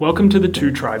Welcome to the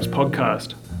Two Tribes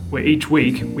podcast, where each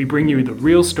week we bring you the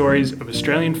real stories of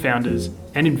Australian founders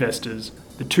and investors,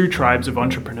 the two tribes of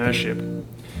entrepreneurship.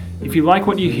 If you like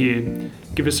what you hear,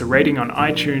 give us a rating on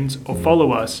iTunes or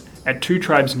follow us at Two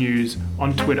Tribes News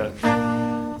on Twitter.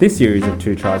 This series of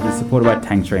Two Tribes is supported by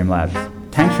Tankstream Labs.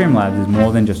 Tankstream Labs is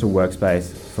more than just a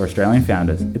workspace for Australian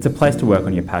founders, it's a place to work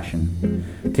on your passion.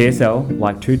 TSL,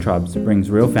 like Two Tribes, brings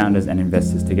real founders and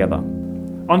investors together.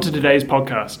 On to today's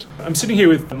podcast. I'm sitting here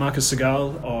with Marcus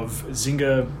Segal of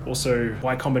Zynga, also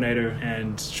Y Combinator,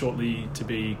 and shortly to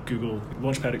be Google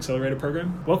Launchpad Accelerator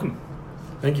Program. Welcome.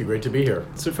 Thank you. Great to be here.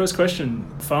 So first question,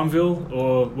 Farmville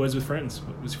or Words with Friends?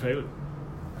 What was your favorite?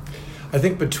 I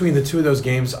think between the two of those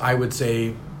games, I would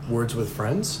say Words with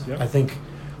Friends. Yep. I think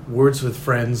Words with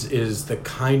Friends is the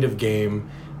kind of game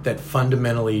that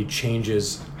fundamentally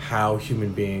changes how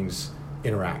human beings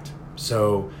interact.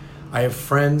 So I have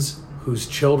friends whose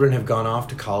children have gone off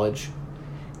to college,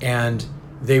 and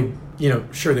they,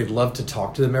 sure, they'd love to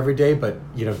talk to them every day, but,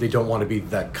 they don't want to be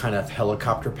that kind of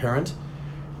helicopter parent.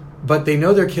 But they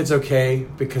know their kid's okay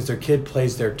because their kid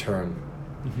plays their turn.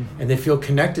 Mm-hmm. And they feel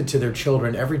connected to their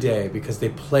children every day because they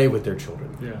play with their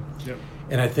children. Yeah. Yep.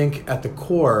 And I think at the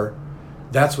core,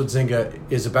 that's what Zynga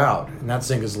is about, and that's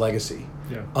Zynga's legacy.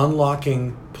 Yeah.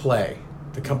 Unlocking play.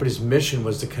 The company's mission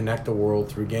was to connect the world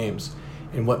through games.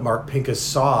 And what Mark Pincus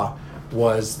saw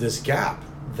was this gap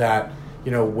that,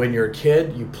 when you're a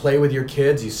kid, you play with your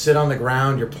kids, you sit on the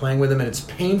ground, you're playing with them, and it's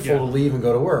painful to leave and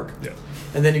go to work. Yeah.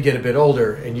 And then you get a bit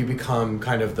older and you become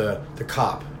kind of the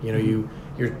cop. You're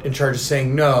in charge of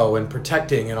saying no and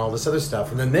protecting and all this other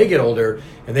stuff. And then they get older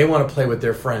and they want to play with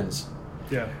their friends.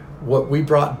 Yeah. What we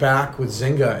brought back with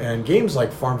Zynga and games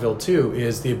like Farmville 2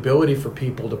 is the ability for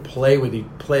people to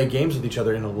play games with each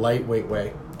other in a lightweight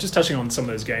way. Just touching on some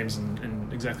of those games and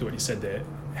exactly what you said there,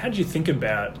 how did you think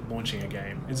about launching a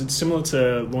game? Is it similar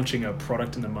to launching a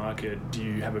product in the market? Do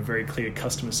you have a very clear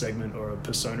customer segment or a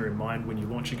persona in mind when you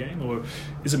launch a game? Or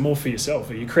is it more for yourself?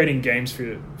 Are you creating games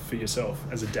for yourself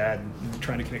as a dad and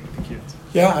trying to connect with the kids?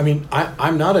 Yeah,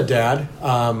 I'm not a dad.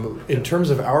 In terms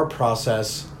of our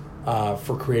process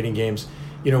for creating games,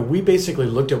 we basically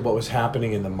looked at what was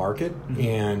happening in the market, mm-hmm.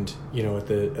 and at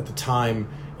the time,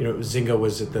 Zynga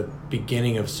was at the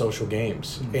beginning of social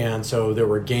games, mm-hmm. and so there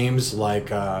were games like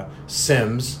The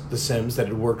Sims that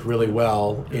had worked really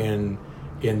well in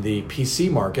the PC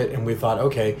market, and we thought,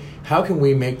 okay, how can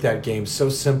we make that game so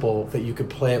simple that you could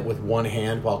play it with one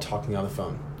hand while talking on the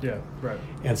phone? Yeah, right.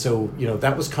 And so,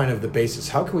 that was kind of the basis.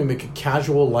 How can we make a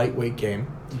casual, lightweight game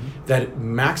mm-hmm. that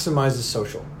maximizes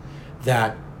social,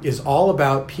 that is all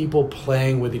about people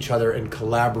playing with each other and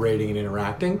collaborating and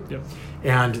interacting, yep.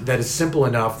 and that is simple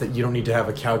enough that you don't need to have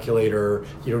a calculator,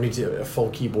 you don't need a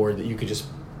full keyboard, that you could just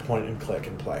point and click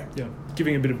and play. Yeah.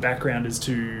 Giving a bit of background as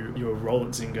to your role at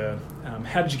Zynga,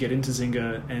 how did you get into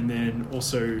Zynga, and then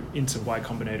also into Y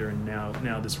Combinator, and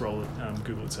now this role at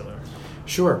Google Accelerator?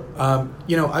 Sure.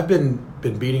 I've been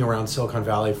beating around Silicon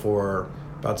Valley for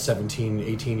about 17,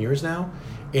 18 years now,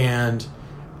 and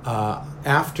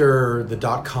after the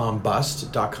dot-com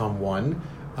bust, dot-com won,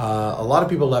 a lot of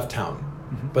people left town.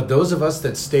 Mm-hmm. But those of us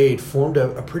that stayed formed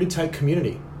a pretty tight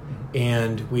community. Mm-hmm.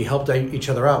 And we helped each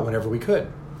other out whenever we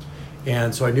could.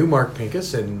 And so I knew Mark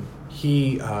Pincus, and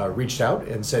he reached out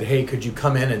and said, hey, could you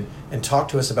come in and talk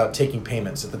to us about taking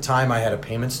payments? At the time, I had a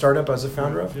payment startup I was a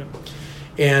founder of. Yeah.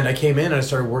 And I came in and I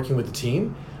started working with the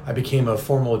team. I became a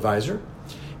formal advisor.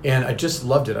 And I just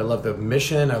loved it. I loved the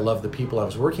mission. I loved the people I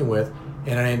was working with.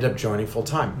 And I ended up joining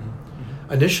full-time.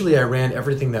 Mm-hmm. Initially, I ran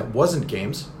everything that wasn't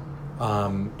games,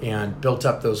 and built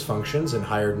up those functions and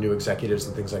hired new executives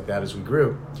and things like that as we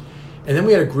grew. And then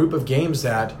we had a group of games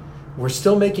that were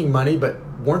still making money but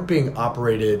weren't being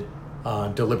operated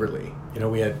deliberately.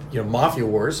 We had Mafia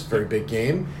Wars, very big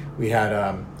game. We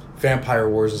had Vampire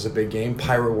Wars is a big game.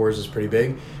 Pirate Wars is pretty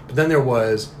big. But then there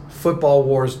was Football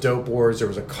Wars, Dope Wars. There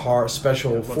was a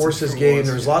Special Forces game. Wars.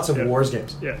 There was lots of wars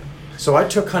games. Yeah. So I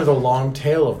took kind of the long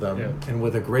tail of them, yeah. and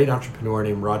with a great entrepreneur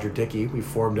named Roger Dickey,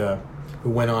 who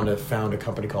went on to found a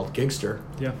company called Gigster.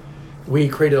 Yeah. We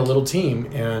created a little team,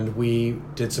 and we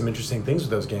did some interesting things with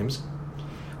those games.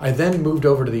 I then moved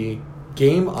over to the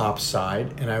game ops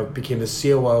side, and I became the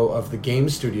COO of the game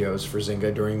studios for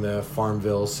Zynga during the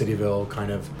Farmville, Cityville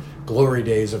kind of glory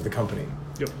days of the company.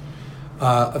 Yep.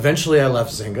 Eventually, I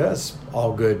left Zynga, as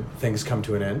all good things come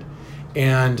to an end,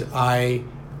 and I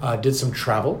did some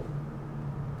travel.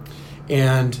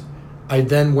 And I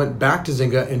then went back to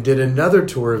Zynga and did another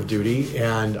tour of duty,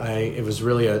 and it was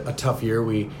really a tough year.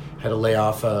 We had to lay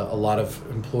off a lot of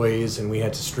employees, and we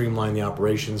had to streamline the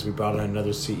operations. We brought in another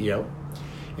CEO.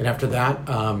 And after that,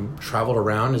 traveled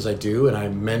around as I do, and I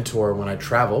mentor when I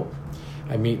travel.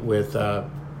 I meet with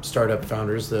startup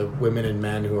founders, the women and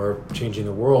men who are changing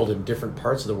the world in different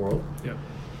parts of the world. Yeah.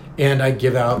 And I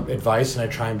give out advice and I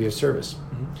try and be of service.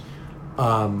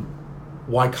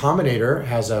 Y Combinator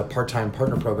has a part-time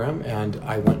partner program, and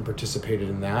I went and participated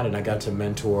in that, and I got to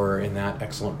mentor in that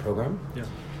excellent program.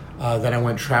 Yeah. Then I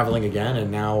went traveling again,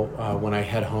 and now when I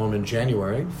head home in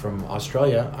January from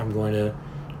Australia, I'm going to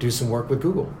do some work with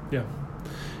Google. Yeah.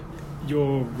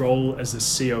 Your role as a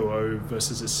COO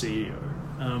versus a CEO,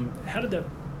 how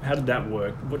did that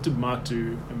work? What did Mark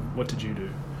do, and what did you do?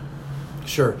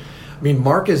 Sure. I mean,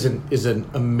 Mark is an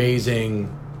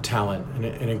amazing talent and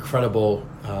an incredible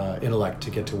intellect to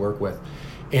get to work with,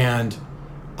 and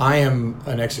I am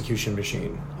an execution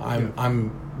machine.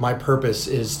 My purpose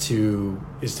is to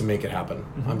make it happen.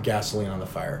 Mm-hmm. I'm gasoline on the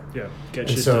fire. Yeah, get And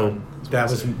shit so done.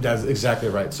 that's exactly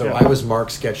right. So Yeah. I was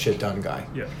Mark's get shit done guy.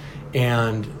 Yeah.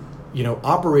 And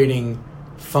operating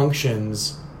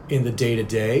functions in the day to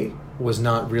day was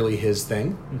not really his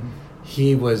thing. Mm-hmm.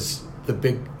 He's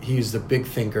the big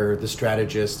thinker, the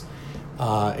strategist,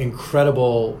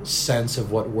 incredible sense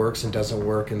of what works and doesn't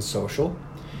work in social.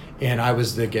 And I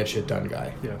was the get shit done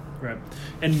guy. Yeah, right.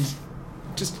 And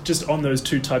just on those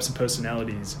two types of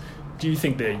personalities, do you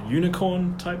think they're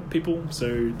unicorn type people?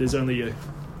 So there's only a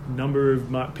number of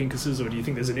Mark Pincuses, or do you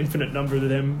think there's an infinite number of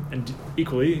them? And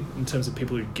equally, in terms of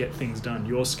people who get things done,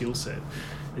 your skill set,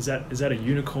 is that a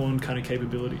unicorn kind of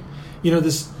capability?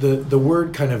 The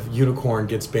word kind of unicorn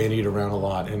gets bandied around a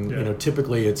lot, and Yeah.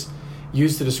 typically it's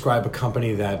used to describe a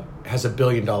company that has $1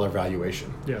 billion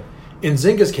valuation. Yeah. In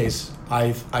Zynga's case,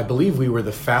 I believe we were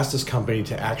the fastest company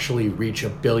to actually reach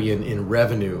 $1 billion in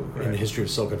revenue in the Right. history of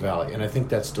Silicon Valley, and I think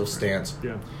that still stands.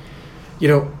 Yeah.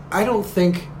 I don't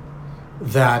think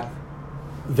that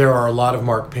there are a lot of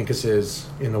Mark Pincuses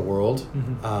in the world.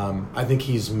 Mm-hmm. I think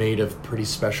he's made of pretty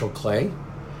special clay,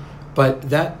 but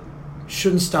that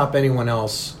shouldn't stop anyone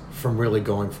else from really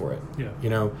going for it.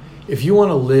 Yeah. If you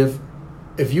want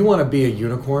to be a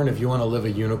unicorn, if you want to live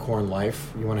a unicorn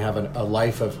life, you want to have a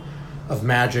life of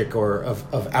magic or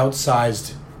of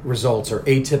outsized results or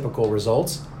atypical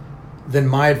results, then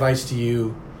my advice to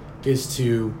you is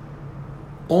to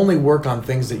only work on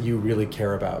things that you really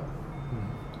care about.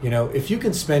 If you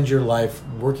can spend your life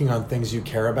working on things you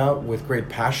care about with great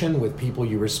passion, with people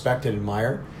you respect and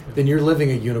admire, then you're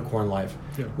living a unicorn life.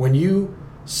 Yeah. When you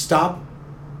stop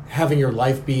having your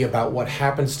life be about what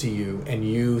happens to you and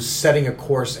you setting a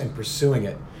course and pursuing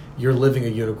it, you're living a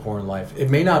unicorn life. It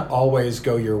may not always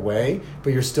go your way,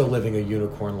 but you're still living a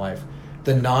unicorn life.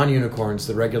 The non-unicorns,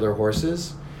 the regular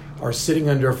horses, are sitting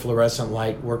under a fluorescent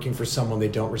light working for someone they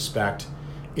don't respect,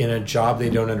 in a job they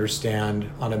don't understand,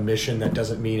 on a mission that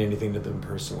doesn't mean anything to them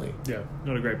personally. Yeah,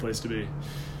 not a great place to be.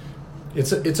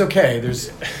 It's okay.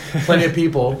 There's plenty of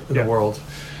people in Yeah. the world.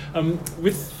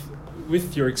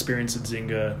 With your experience at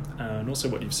Zynga and also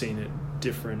what you've seen at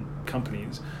different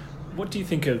companies, what do you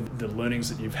think are the learnings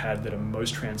that you've had that are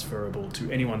most transferable to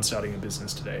anyone starting a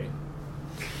business today?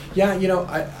 Yeah,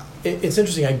 it's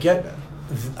interesting. I get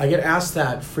asked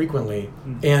that frequently,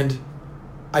 and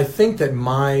I think that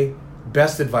my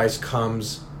best advice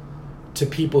comes to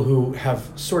people who have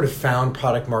sort of found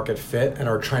product market fit and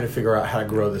are trying to figure out how to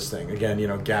grow this thing. Again,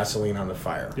 gasoline on the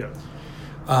fire.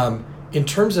 Yeah. In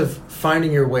terms of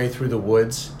finding your way through the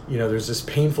woods, there's this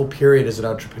painful period as an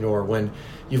entrepreneur when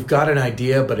you've got an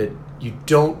idea, but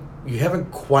you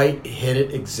haven't quite hit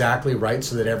it exactly right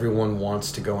so that everyone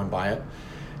wants to go and buy it.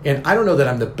 And I don't know that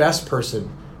I'm the best person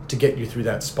to get you through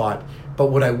that spot, but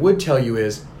what I would tell you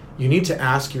is you need to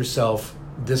ask yourself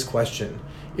this question: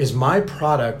 is my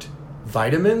product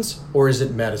vitamins or is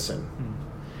it medicine?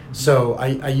 So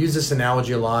I use this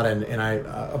analogy a lot, and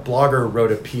a blogger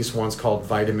wrote a piece once called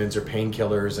 "Vitamins or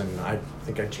Painkillers," and I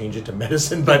think I changed it to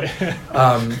medicine. But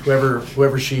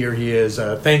whoever she or he is,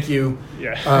 thank you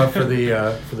for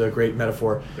the great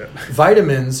metaphor. Yeah.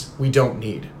 Vitamins we don't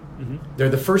need. Mm-hmm. They're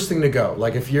the first thing to go.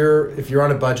 Like if you're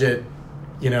on a budget,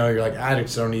 you're like,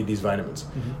 addicts don't need these vitamins.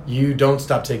 Mm-hmm. You don't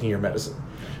stop taking your medicine.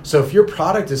 So if your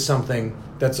product is something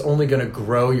that's only going to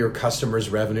grow your customers'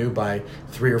 revenue by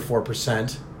 3 or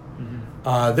 4%.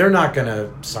 They're not going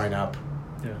to sign up.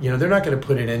 Yeah. They're not going to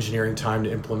put in engineering time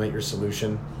to implement your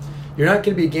solution. You're not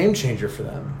going to be a game changer for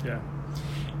them. Yeah.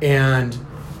 And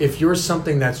if you're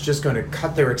something that's just going to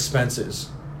cut their expenses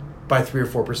by 3 or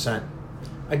 4%,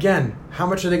 again, how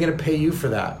much are they going to pay you for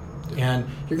that? And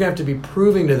you're going to have to be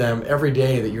proving to them every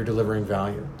day that you're delivering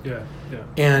value. Yeah. Yeah.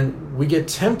 And we get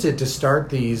tempted to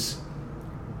start these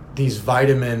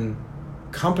vitamin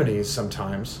companies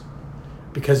sometimes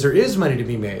because there is money to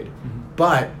be made. Mm-hmm.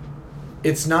 But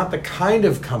it's not the kind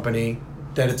of company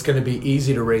that it's going to be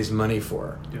easy to raise money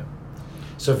for. Yeah.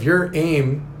 So if your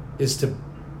aim is to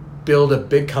build a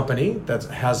big company that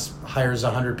hires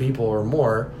 100 people or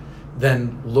more,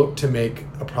 then look to make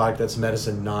a product that's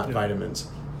medicine, not vitamins.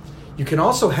 You can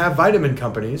also have vitamin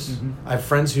companies. I have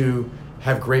friends who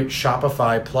have great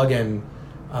Shopify plugin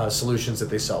solutions that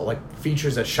they sell, like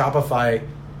features that Shopify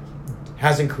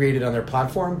hasn't created on their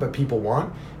platform, but people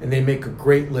want, and they make a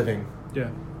great living. Yeah.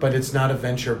 But it's not a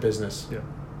venture business. Yeah.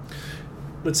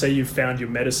 Let's say you've found your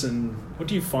medicine. What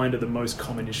do you find are the most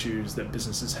common issues that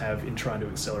businesses have in trying to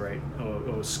accelerate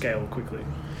or scale quickly?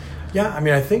 Yeah, I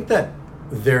mean, I think that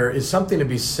there is something to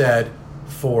be said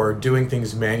for doing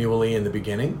things manually in the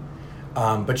beginning,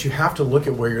 but you have to look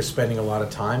at where you're spending a lot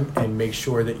of time and make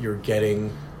sure that you're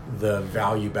getting the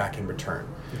value back in return.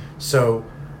 Yeah. So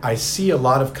I see a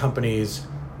lot of companies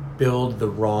build the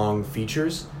wrong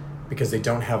features because they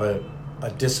don't have a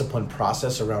disciplined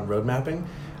process around road mapping.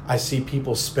 I see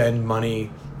people spend money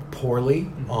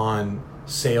poorly on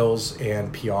sales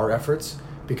and PR efforts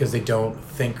because they don't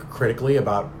think critically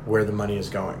about where the money is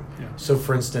going. Yeah. So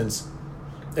for instance,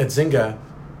 at Zynga,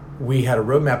 we had a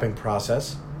road mapping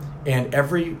process, and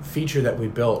every feature that we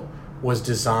built was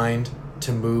designed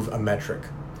to move a metric.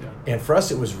 Yeah. And for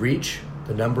us, it was reach,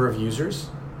 the number of users,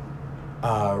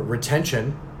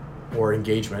 retention or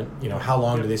engagement, how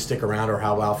long do they stick around or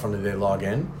how often do they log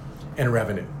in, and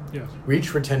revenue. Yeah.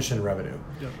 Reach, retention, revenue.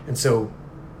 Yeah. And so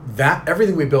that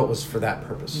everything we built was for that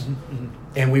purpose.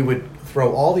 And we would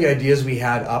throw all the ideas we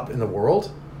had up in the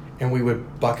world, and we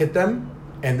would bucket them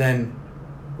and then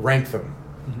rank them.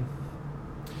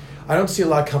 I don't see a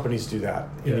lot of companies do that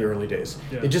in the early days.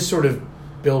 Yeah. They just sort of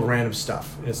build random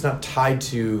stuff, and it's not tied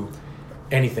to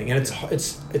anything. And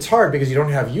it's hard because you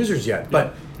don't have users yet,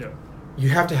 but you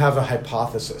have to have a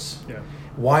hypothesis. Yeah.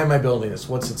 Why am I building this?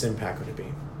 What's its impact going to be?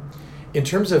 In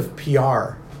terms of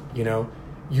PR,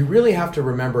 you really have to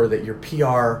remember that your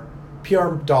PR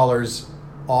dollars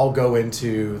all go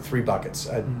into three buckets.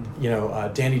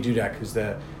 Danny Dudek, who's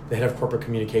the head of corporate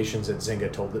communications at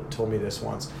Zynga, told me this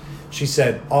once. She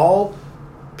said, all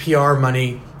PR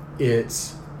money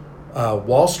is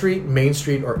Wall Street, Main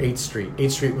Street, or 8th Street.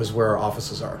 8th Street was where our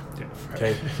offices are. Yeah, right.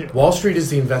 Okay. Yeah. Wall Street is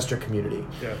the investor community.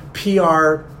 Yeah.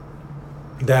 PR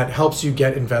that helps you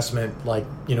get investment, like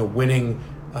winning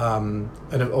an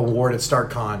award at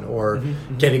StartCon or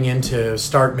getting into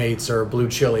StartMates or Blue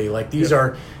Chili. Like these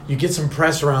are, you get some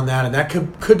press around that, and that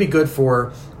could be good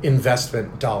for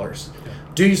investment dollars. Yeah.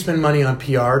 Do you spend money on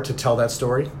PR to tell that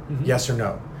story? Yes or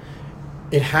no?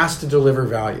 It has to deliver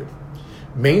value.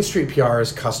 Main Street PR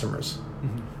is customers.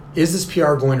 Is this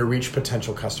PR going to reach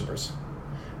potential customers?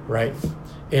 Right?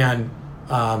 And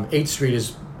 8th Street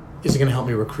is it going to help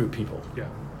me recruit people? Yeah.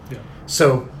 Yeah.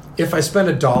 So if I spend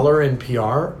 $1 in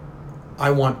PR,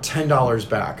 I want $10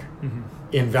 back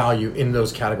in value in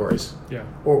those categories. Yeah.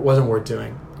 Or it wasn't worth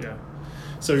doing. Yeah.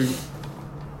 So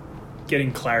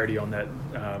getting clarity on that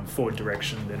forward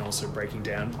direction, then also breaking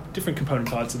down different component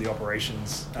parts of the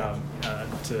operations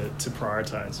to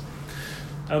prioritize.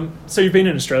 So you've been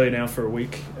in Australia now for a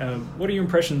week. What are your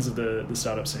impressions of the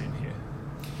startup scene here?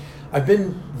 I've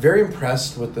been very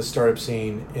impressed with the startup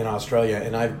scene in Australia,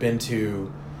 and I've been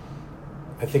to,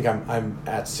 I think I'm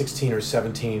at 16 or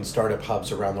 17 startup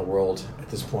hubs around the world at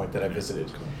this point that I visited.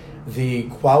 Cool. The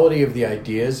quality of the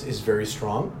ideas is very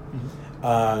strong.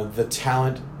 The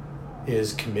talent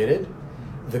is committed.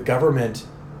 The government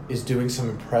is doing some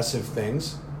impressive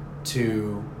things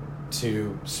to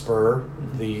spur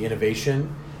the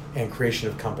innovation and creation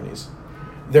of companies.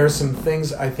 There are some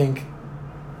things I think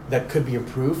that could be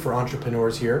improved for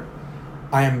entrepreneurs here.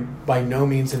 I am by no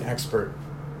means an expert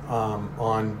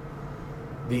on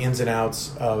the ins and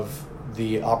outs of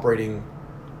the operating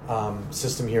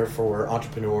system here for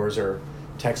entrepreneurs or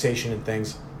taxation and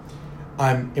things.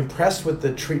 I'm impressed with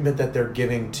the treatment that they're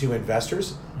giving to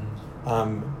investors,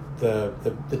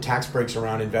 the tax breaks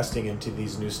around investing into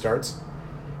these new starts.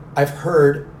 I've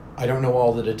heard, I don't know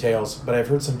all the details, but I've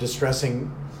heard some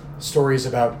distressing stories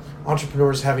about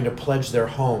entrepreneurs having to pledge their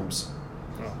homes,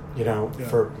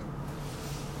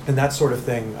 and that sort of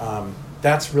thing.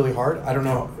 That's really hard. I don't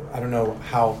know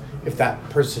how, if that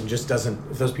person just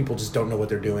doesn't, if those people just don't know what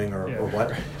they're doing or what.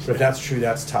 But if that's true,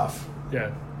 that's tough.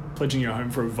 Yeah. Pledging your home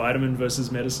for a vitamin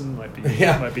versus medicine might be a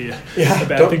bad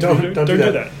don't, thing don't, to do. Don't do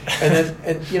that.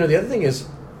 And the other thing is,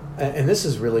 and this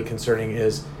is really concerning,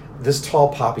 is this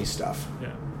tall poppy stuff.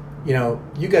 Yeah.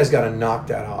 You guys got to knock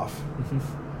that off.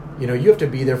 You have to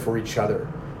be there for each other.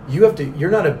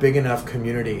 You're not a big enough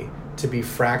community to be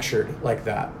fractured like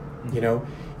that.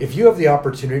 If you have the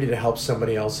opportunity to help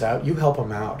somebody else out, you help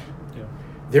them out. Yeah.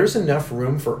 there's enough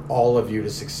room for all of you to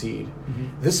succeed.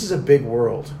 This is a big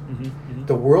world. Mm-hmm.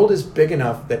 The world is big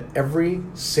enough that every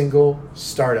single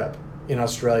startup in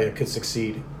Australia could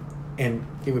succeed, and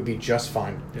it would be just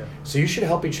fine. Yeah. So you should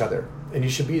help each other, and you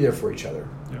should be there for each other.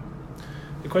 Yeah.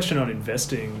 The question on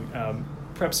investing,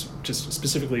 perhaps just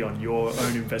specifically on your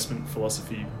own investment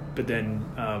philosophy, but then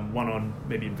one on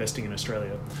maybe investing in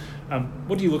Australia.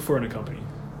 What do you look for in a company?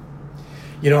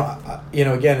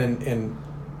 Again, and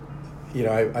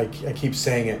I keep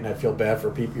saying it, and I feel bad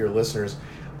for your listeners.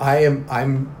 I'm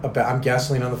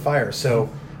gasoline on the fire. So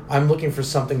I'm looking for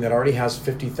something that already has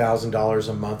 $50,000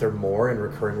 a month or more in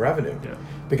recurring revenue,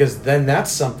 because then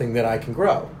that's something that I can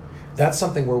grow. That's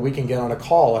something where we can get on a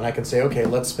call and I can say, okay,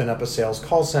 let's spin up a sales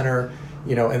call center,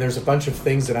 and there's a bunch of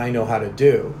things that I know how to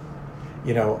do,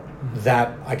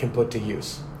 that I can put to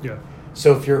use. Yeah.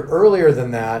 So if you're earlier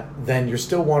than that, then you're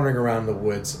still wandering around the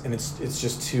woods, and it's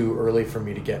just too early for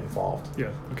me to get involved.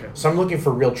 Yeah. Okay. So I'm looking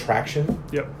for real traction.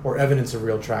 Yep. Or evidence of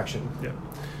real traction. Yeah.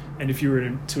 And if you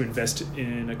were to invest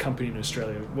in a company in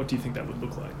Australia, what do you think that would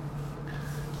look like?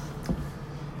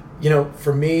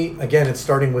 For me, again, it's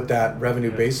starting with that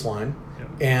revenue baseline,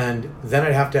 and then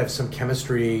I'd have to have some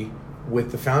chemistry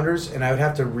with the founders, and I would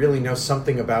have to really know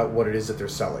something about what it is that they're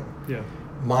selling. Yeah.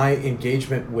 My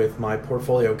engagement with my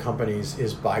portfolio companies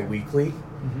is bi-weekly.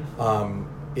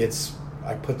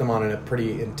 I put them on a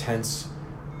pretty intense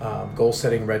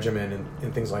goal-setting regimen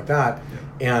and things like that,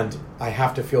 and I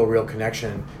have to feel a real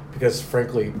connection because,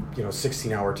 frankly,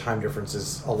 16-hour time difference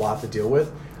is a lot to deal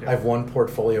with. I have one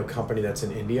portfolio company that's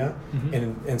in India,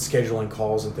 and scheduling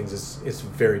calls and things is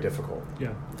very difficult.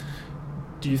 Yeah.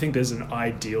 Do you think there's an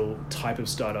ideal type of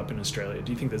startup in Australia?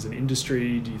 Do you think there's an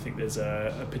industry? Do you think there's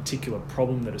a particular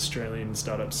problem that Australian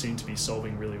startups seem to be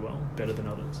solving really well, better than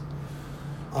others?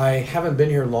 I haven't been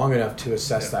here long enough to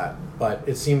assess that, but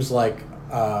it seems like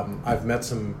I've met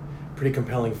some pretty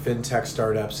compelling fintech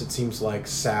startups. It seems like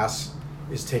SaaS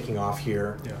is taking off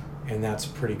here, and that's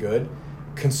pretty good.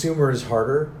 Consumer is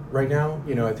harder right now.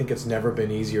 I think it's never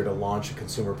been easier to launch a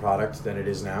consumer product than it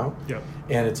is now. Yeah.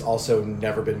 And it's also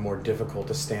never been more difficult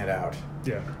to stand out.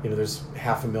 Yeah. There's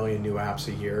 500,000 new apps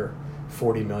a year,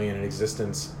 40 million in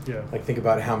existence. Yeah. Like, think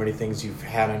about how many things you've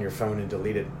had on your phone and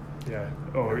deleted. Yeah.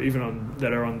 Or even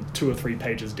that are on 2 or 3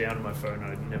 pages down on my phone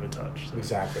I never touch. So.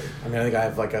 Exactly. I think I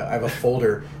have a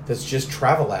folder that's just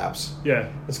travel apps. Yeah.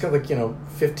 It's got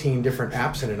 15 different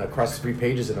apps in it across 3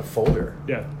 pages in a folder.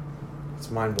 Yeah. It's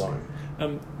mind-blowing.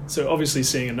 So obviously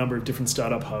seeing a number of different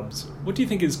startup hubs, what do you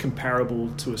think is comparable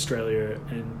to Australia,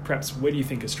 and perhaps where do you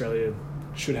think Australia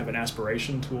should have an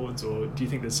aspiration towards, or do you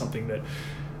think there's something that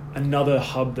another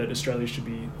hub that Australia should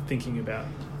be thinking about?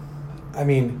 I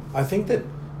think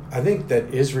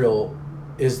that Israel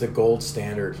is the gold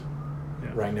standard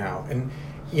right now. And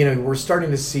we're starting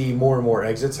to see more and more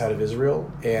exits out of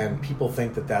Israel, and people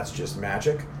think that that's just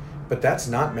magic, but that's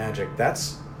not magic.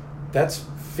 That's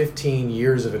 15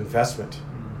 years of investment,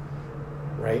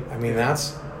 right?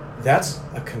 That's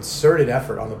a concerted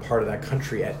effort on the part of that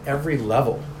country at every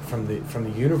level, from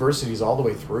the universities all the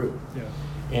way through. Yeah.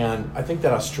 And I think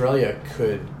that Australia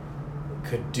could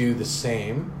do the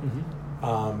same.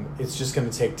 It's just going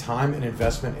to take time and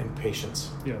investment and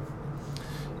patience. Yeah.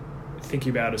 Thinking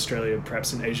about Australia,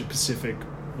 perhaps in Asia Pacific,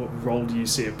 what role do you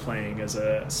see it playing as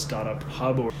a startup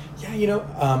hub? Or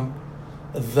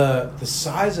the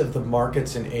size of the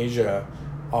markets in Asia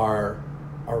are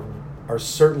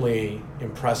certainly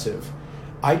impressive.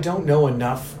 I don't know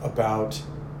enough about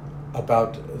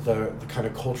the kind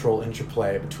of cultural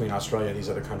interplay between Australia and these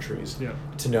other countries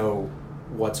to know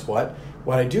what's what.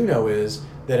 What I do know is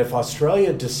that if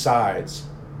Australia decides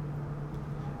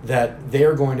that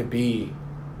they're going to be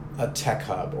a tech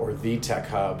hub or the tech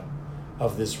hub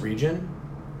of this region,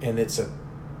 and it's a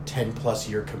 10 plus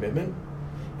year commitment,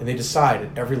 and they decide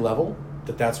at every level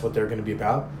that that's what they're going to be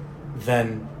about,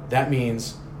 then that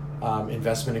means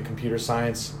investment in computer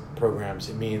science programs.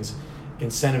 It means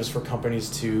incentives for companies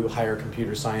to hire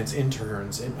computer science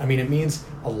interns. It means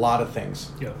a lot of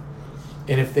things. Yeah.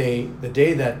 And if the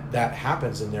day that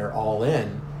happens and they're all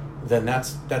in, then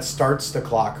that starts the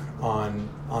clock on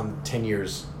 10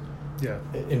 years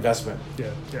investment.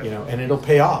 Yeah. And it'll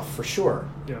pay off for sure.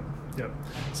 Yeah. Yeah.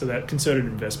 So that concerted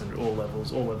investment at all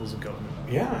levels of government.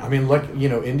 Yeah.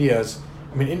 India's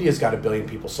got 1 billion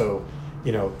people, so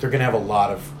they're going to have a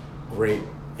lot of great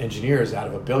engineers out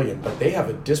of 1 billion, but they have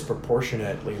a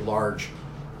disproportionately large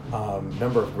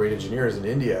number of great engineers in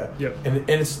India. Yep. And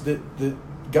it's the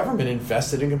government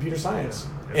invested in computer science.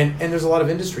 Yeah. And there's a lot of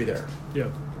industry there. Yeah.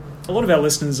 A lot of our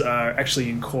listeners are actually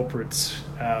in corporates,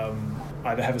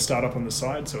 either have a startup on the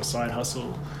side, so a side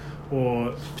hustle,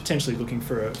 or potentially looking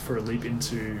for a leap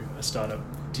into a startup.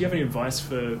 Do you have any advice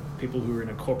for people who are in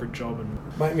a corporate job?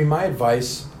 And my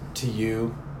advice to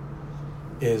you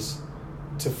is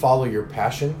to follow your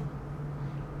passion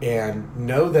and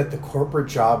know that the corporate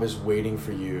job is waiting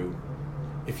for you.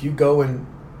 If you go and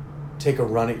take a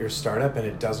run at your startup and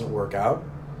it doesn't work out,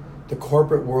 the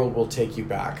corporate world will take you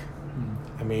back.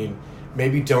 I mean,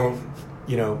 maybe don't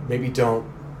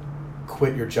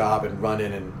quit your job and run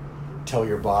in and tell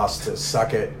your boss to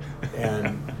suck it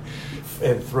and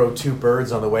throw two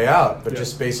birds on the way out, but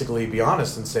just basically be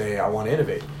honest and say, I want to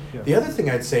innovate. Yeah. The other thing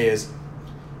I'd say is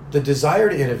the desire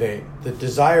to innovate, the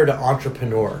desire to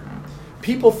entrepreneur.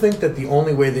 People think that the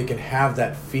only way they can have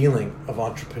that feeling of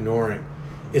entrepreneuring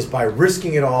is by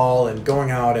risking it all and going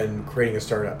out and creating a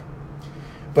startup.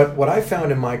 But what I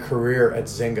found in my career at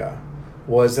Zynga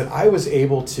was that I was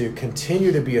able to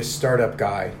continue to be a startup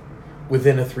guy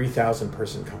within a 3,000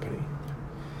 person company.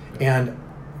 And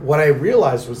what I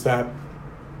realized was that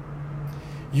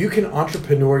you can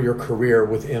entrepreneur your career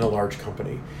within a large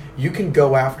company. You can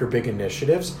go after big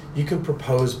initiatives. You can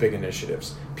propose big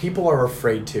initiatives. People are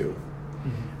afraid to.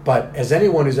 But as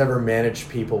anyone who's ever managed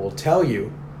people will tell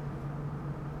you,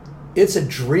 it's a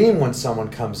dream when someone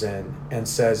comes in and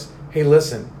says, hey,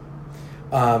 listen,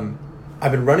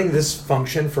 I've been running this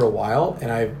function for a while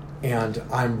and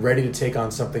I'm ready to take on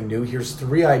something new. Here's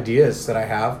 3 ideas that I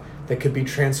have that could be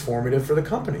transformative for the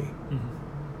company.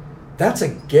 That's a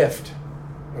gift,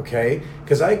 okay?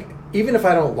 Because even if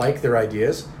I don't like their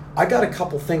ideas, I got a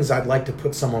couple things I'd like to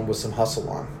put someone with some hustle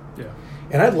on. Yeah.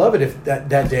 And I'd love it if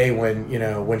that day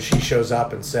when she shows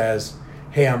up and says,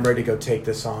 hey, I'm ready to go take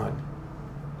this on.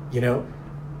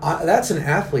 That's an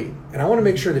athlete, and I want to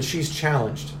make sure that she's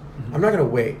challenged. I'm not going to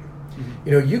wait.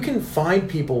 You can find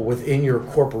people within your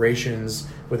corporations,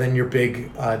 within your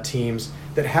big teams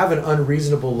that have an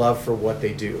unreasonable love for what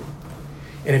they do.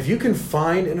 And if you can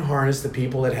find and harness the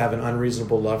people that have an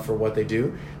unreasonable love for what they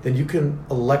do, then you can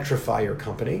electrify your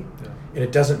company. Yeah. And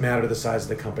it doesn't matter the size of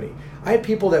the company. I had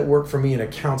people that work for me in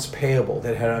accounts payable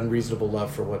that had unreasonable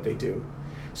love for what they do.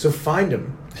 So find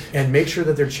them and make sure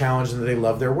that they're challenged and that they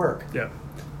love their work. Yeah.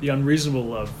 The unreasonable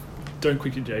love. Don't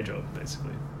quit your day job,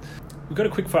 basically. We've got a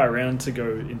quick fire round to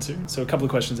go into. So a couple of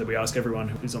questions that we ask everyone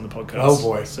who's on the podcast. Oh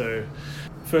boy. So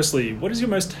firstly, what is your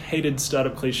most hated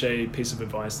startup cliche piece of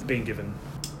advice being given?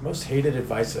 Most hated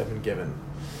advice that I've been given?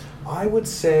 I would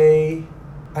say,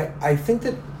 I think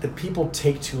that people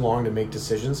take too long to make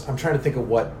decisions. I'm trying to think of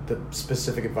what the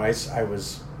specific advice I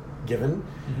was given.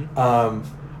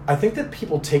 I think that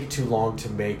people take too long to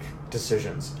make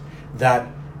decisions. That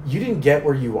you didn't get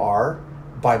where you are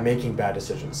by making bad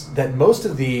decisions. That most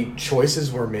of the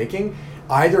choices we're making,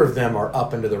 either of them are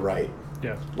up and to the right.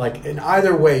 Yeah. Like in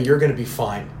either way, you're going to be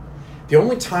fine. The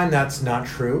only time that's not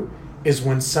true is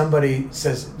when somebody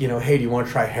says, hey, do you want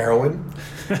to try heroin?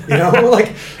 Like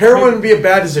heroin would be a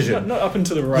bad decision. Not up and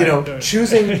to the right.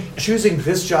 Choosing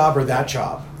this job or that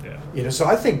job. Yeah. So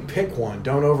I think pick one.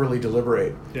 Don't overly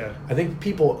deliberate. Yeah. I think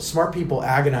smart people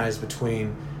agonize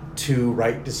between 2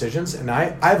 right decisions, and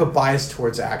I have a bias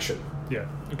towards action. Yeah.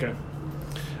 Okay.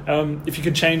 If you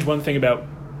could change one thing about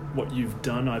what you've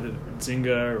done, either at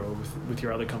Zynga or with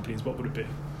your other companies, what would it be?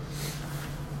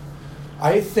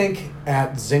 I think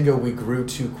at Zynga we grew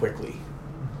too quickly,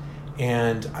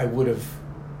 and I would have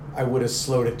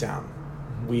slowed it down.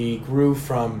 We grew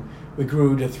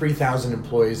to 3,000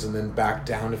 employees and then back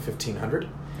down to 1,500,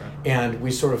 and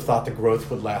we sort of thought the growth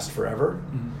would last forever,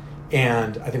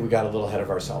 and I think we got a little ahead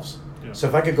of ourselves. Yeah. So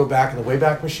if I could go back in the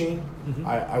Wayback Machine,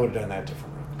 I would have done that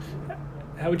differently.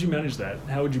 How would you manage that?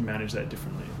 How would you manage that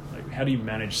differently? Like, how do you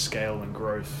manage scale and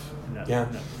growth in that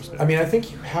respect? I mean, I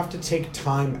think you have to take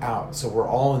time out. So we're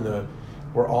all in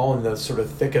the sort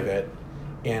of thick of it,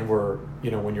 and we're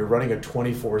when you're running a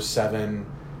 24/7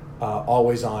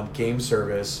 always on game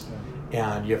service,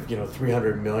 and you have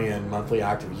 300 million monthly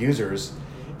active users,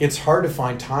 it's hard to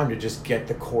find time to just get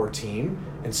the core team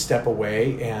and step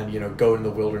away and go in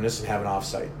the wilderness and have an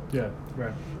offsite. Yeah,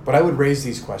 right. But I would raise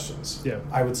these questions. Yeah.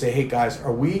 I would say, hey guys,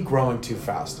 are we growing too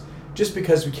fast? Just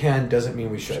because we can doesn't mean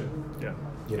we should. Yeah.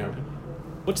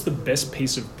 What's the best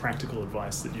piece of practical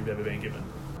advice that you've ever been given?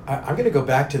 I'm going to go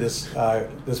back to this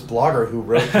blogger who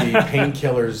wrote the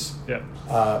painkillers,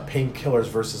 painkillers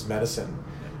versus medicine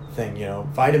thing.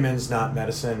 Vitamins, not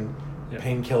medicine.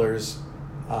 Painkillers,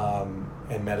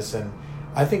 and medicine.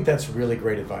 I think that's really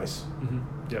great advice.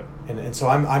 Yep. And so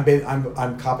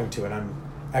I'm copying to it. I'm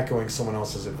echoing someone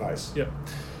else's advice. Yep.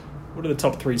 What are the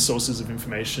top 3 sources of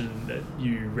information that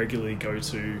you regularly go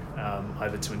to,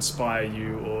 either to inspire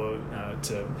you or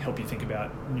to help you think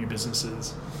about new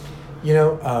businesses?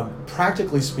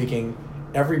 Practically speaking,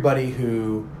 everybody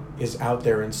who is out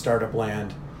there in startup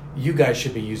land, you guys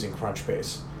should be using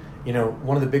Crunchbase.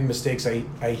 One of the big mistakes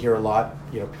I hear a lot,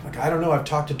 like, I don't know, I've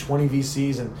talked to 20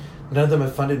 VCs and none of them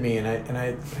have funded me. And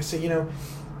I say,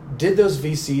 did those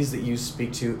VCs that you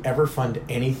speak to ever fund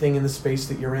anything in the space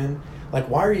that you're in? Like,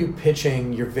 why are you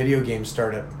pitching your video game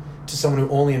startup to someone who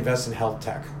only invests in health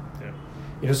tech?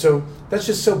 Yeah. So that's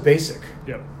just so basic.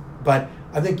 Yep. But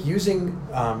I think using,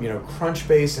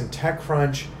 Crunchbase and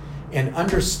TechCrunch and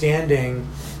understanding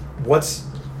what's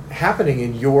happening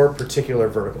in your particular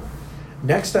vertical.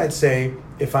 Next, I'd say,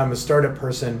 if I'm a startup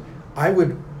person, I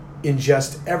would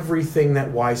ingest everything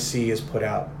that YC has put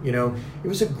out. It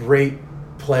was a great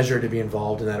pleasure to be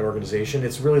involved in that organization.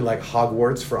 It's really like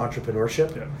Hogwarts for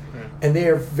entrepreneurship. Yeah. Yeah. And they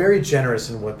are very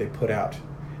generous in what they put out.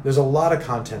 There's a lot of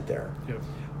content there.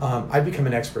 Yeah. I'd become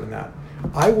an expert in that.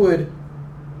 I would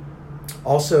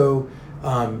also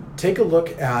take a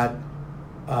look at,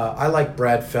 I like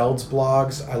Brad Feld's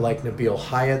blogs. I like Nabil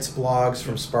Hyatt's blogs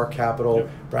from Spark Capital. Yep.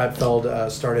 Brad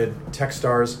Feld started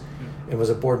Techstars and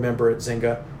was a board member at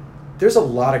Zynga. There's a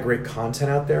lot of great content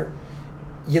out there.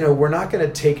 We're not going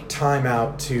to take time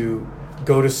out to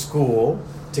go to school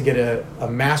to get a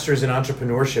master's in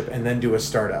entrepreneurship and then do a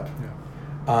startup.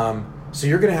 Yeah. So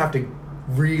you're going to have to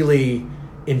really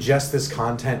ingest this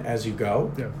content as you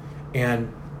go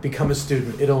and become a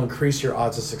student. It'll increase your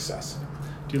odds of success.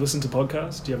 Do you listen to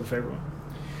podcasts? Do you have a favorite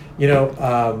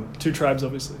one? Two Tribes,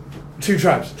 obviously. Two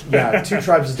Tribes. Yeah, Two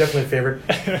Tribes is definitely a favorite.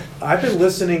 I've been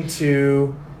listening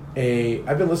to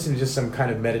just some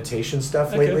kind of meditation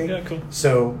stuff lately. Yeah, cool.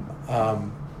 So,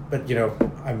 but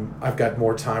I've got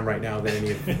more time right now than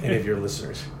any of your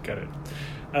listeners. Got it.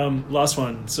 Last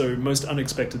one. So, most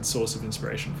unexpected source of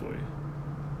inspiration for you?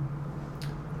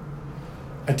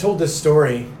 I told this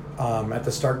story at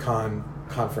the StartCon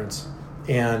conference,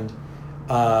 and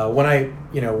when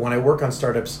I work on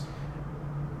startups,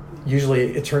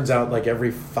 usually it turns out like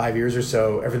every 5 years or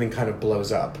so, everything kind of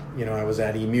blows up. I was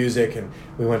at eMusic and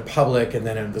we went public, and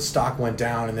then the stock went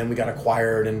down, and then we got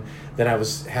acquired, and then I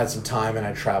had some time and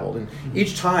I traveled. And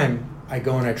each time I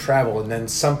go and I travel, and then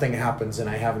something happens and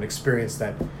I have an experience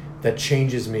that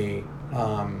changes me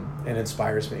and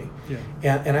inspires me.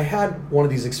 Yeah. And I had one of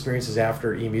these experiences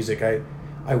after eMusic.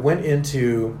 I went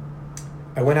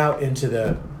out into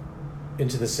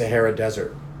the Sahara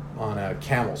Desert on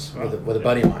camels with a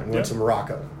buddy of mine. We went to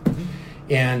Morocco.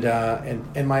 Mm-hmm.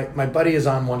 And my buddy is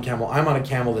on one camel. I'm on a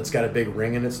camel that's got a big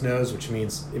ring in its nose, which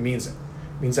means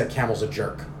that camel's a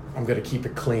jerk. I'm going to keep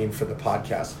it clean for the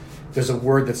podcast. There's a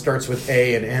word that starts with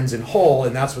A and ends in hole,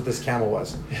 and that's what this camel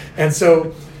was. And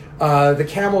so the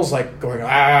camel's like going,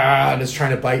 and it's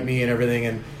trying to bite me and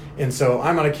everything. And so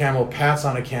I'm on a camel, Pat's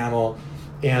on a camel,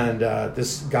 and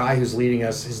this guy who's leading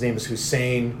us, his name is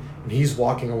Hussein, and he's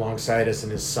walking alongside us,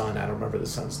 and his son, I don't remember the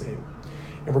son's name.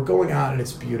 And we're going out, and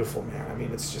it's beautiful, man. I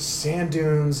mean, it's just sand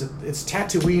dunes. It's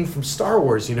Tatooine from Star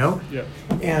Wars, Yeah.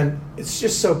 And it's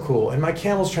just so cool. And my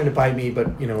camel's trying to bite me, but,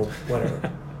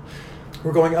 whatever.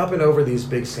 We're going up and over these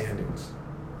big sand dunes,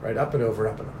 right? Up and over,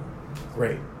 up and over.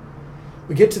 Great.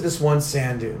 We get to this one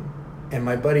sand dune, and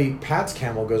my buddy Pat's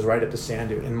camel goes right at the sand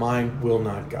dune, and mine will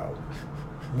not go.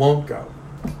 Won't go.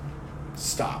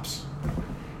 Stops.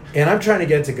 And I'm trying to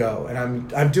get it to go,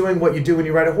 and I'm doing what you do when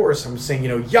you ride a horse. I'm saying,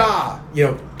 yah,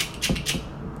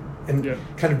 and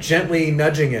kind of gently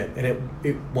nudging it, and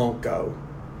it won't go,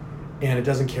 and it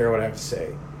doesn't care what I have to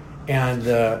say, and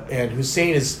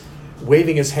Hussein is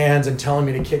waving his hands and telling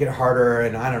me to kick it harder,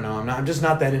 and I don't know, I'm just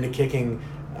not that into kicking.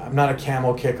 I'm not a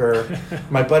camel kicker.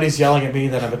 My buddy's yelling at me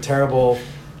that I'm a terrible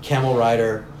camel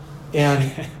rider,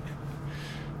 and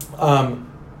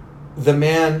the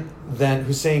man then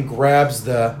Hussein grabs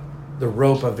the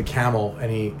rope of the camel, and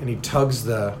he tugs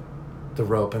the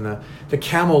rope, and the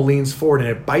camel leans forward, and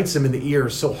it bites him in the ear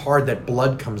so hard that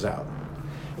blood comes out,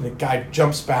 and the guy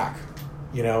jumps back,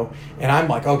 and I'm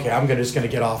like, okay, I'm just gonna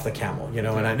get off the camel,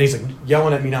 and he's like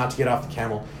yelling at me not to get off the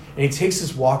camel, and he takes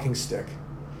his walking stick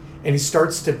and he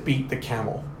starts to beat the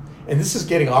camel. And this is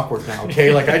getting awkward now,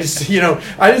 okay? Like, I just,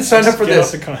 I didn't sign up for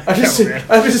this. I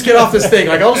just get off this thing.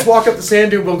 Like, I'll just walk up the sand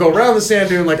dune. We'll go around the sand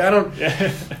dune. Like, I don't.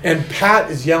 And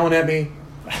Pat is yelling at me.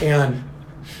 And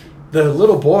the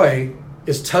little boy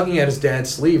is tugging at his dad's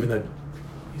sleeve. And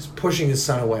he's pushing his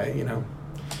son away,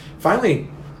 Finally,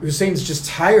 Hussein's just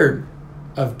tired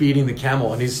of beating the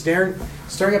camel. And he's staring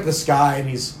up the sky. And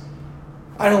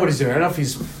I don't know what he's doing. I don't know if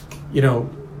he's,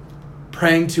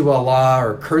 praying to Allah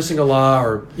or cursing Allah,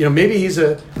 or maybe he's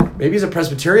a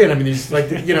Presbyterian. I mean, he's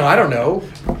like, I don't know.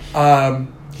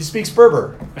 He speaks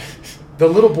Berber. The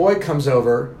little boy comes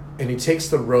over and he takes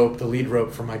the lead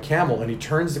rope from my camel, and he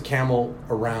turns the camel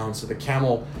around so the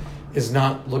camel is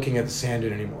not looking at the sand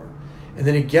dune anymore. And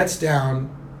then he gets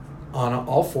down on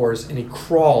all fours and he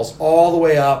crawls all the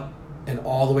way up and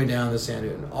all the way down the sand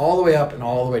dune, all the way up and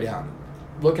all the way down.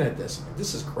 Looking at this, I'm like,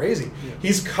 this is crazy. Yeah.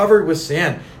 He's covered with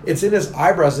sand. It's in his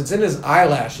eyebrows. It's in his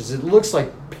eyelashes. It looks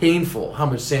like painful how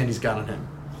much sand he's got on him.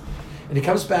 And he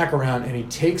comes back around and he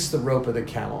takes the rope of the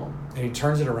camel and he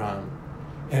turns it around,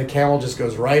 and the camel just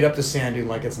goes right up the sand dune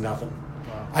like it's nothing.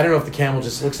 Wow. I don't know if the camel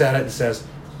just looks at it and says,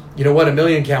 you know what, 1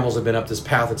 million camels have been up this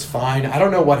path, it's fine. I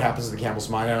don't know what happens to the camel's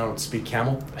mind. I don't speak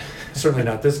camel. Certainly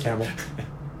not this camel.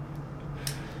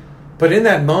 But in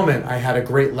that moment, I had a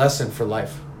great lesson for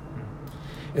life.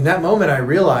 In that moment, I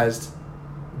realized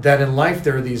that in life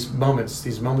there are these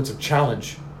moments of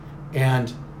challenge,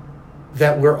 and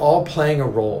that we're all playing a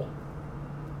role.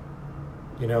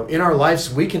 You know, in our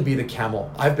lives, we can be the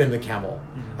camel. I've been the camel.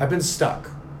 Mm-hmm. I've been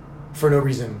stuck for no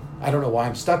reason. I don't know why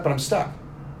I'm stuck, but I'm stuck.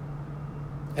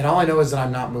 And all I know is that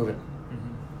I'm not moving.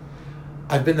 Mm-hmm.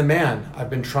 I've been the man.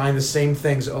 I've been trying the same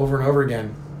things over and over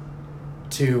again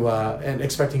and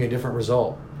expecting a different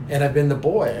result. Mm-hmm. And I've been the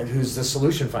boy who's the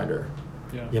solution finder.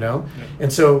 Yeah. You know? Yeah.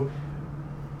 And so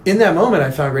in that moment, I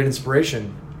found great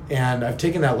inspiration. And I've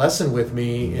taken that lesson with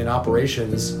me in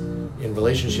operations, in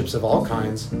relationships of all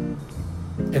kinds.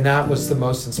 And that was the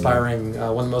most inspiring, one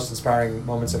of the most inspiring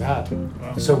moments I've had.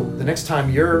 Wow. So the next time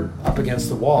you're up against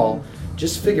the wall,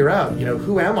 just figure out, you know,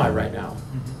 who am I right now?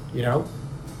 Mm-hmm. You know,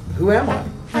 who am I?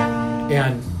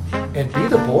 And be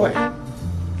the boy.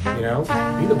 You know,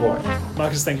 be the boy.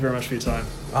 Marcus, thank you very much for your time.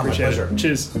 My pleasure.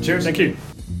 Cheers. Cheers. Thank you.